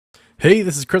Hey,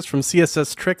 this is Chris from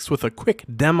CSS-Tricks with a quick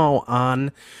demo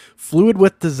on fluid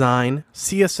width design,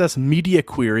 CSS media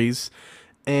queries,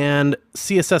 and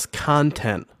CSS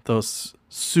content, those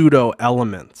pseudo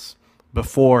elements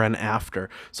before and after.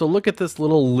 So look at this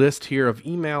little list here of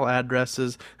email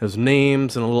addresses. There's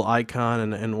names and a little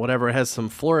icon and whatever. It has some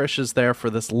flourishes there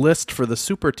for this list for the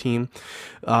super team.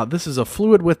 This is a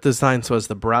fluid width design, so as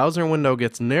the browser window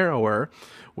gets narrower,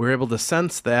 we're able to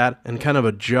sense that and kind of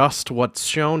adjust what's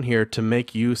shown here to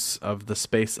make use of the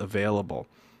space available.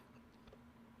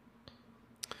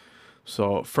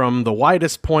 So from the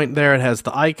widest point there, it has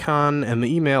the icon and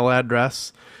the email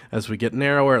address. As we get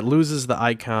narrower, it loses the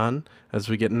icon. As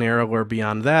we get narrower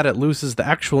beyond that, it loses the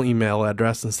actual email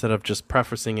address instead of just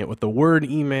prefacing it with the word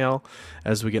email.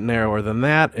 As we get narrower than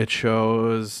that, it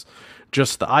shows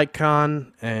just the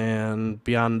icon, and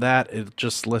beyond that, it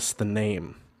just lists the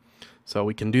name. So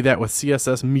we can do that with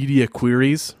CSS media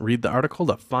queries. Read the article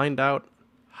to find out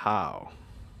how.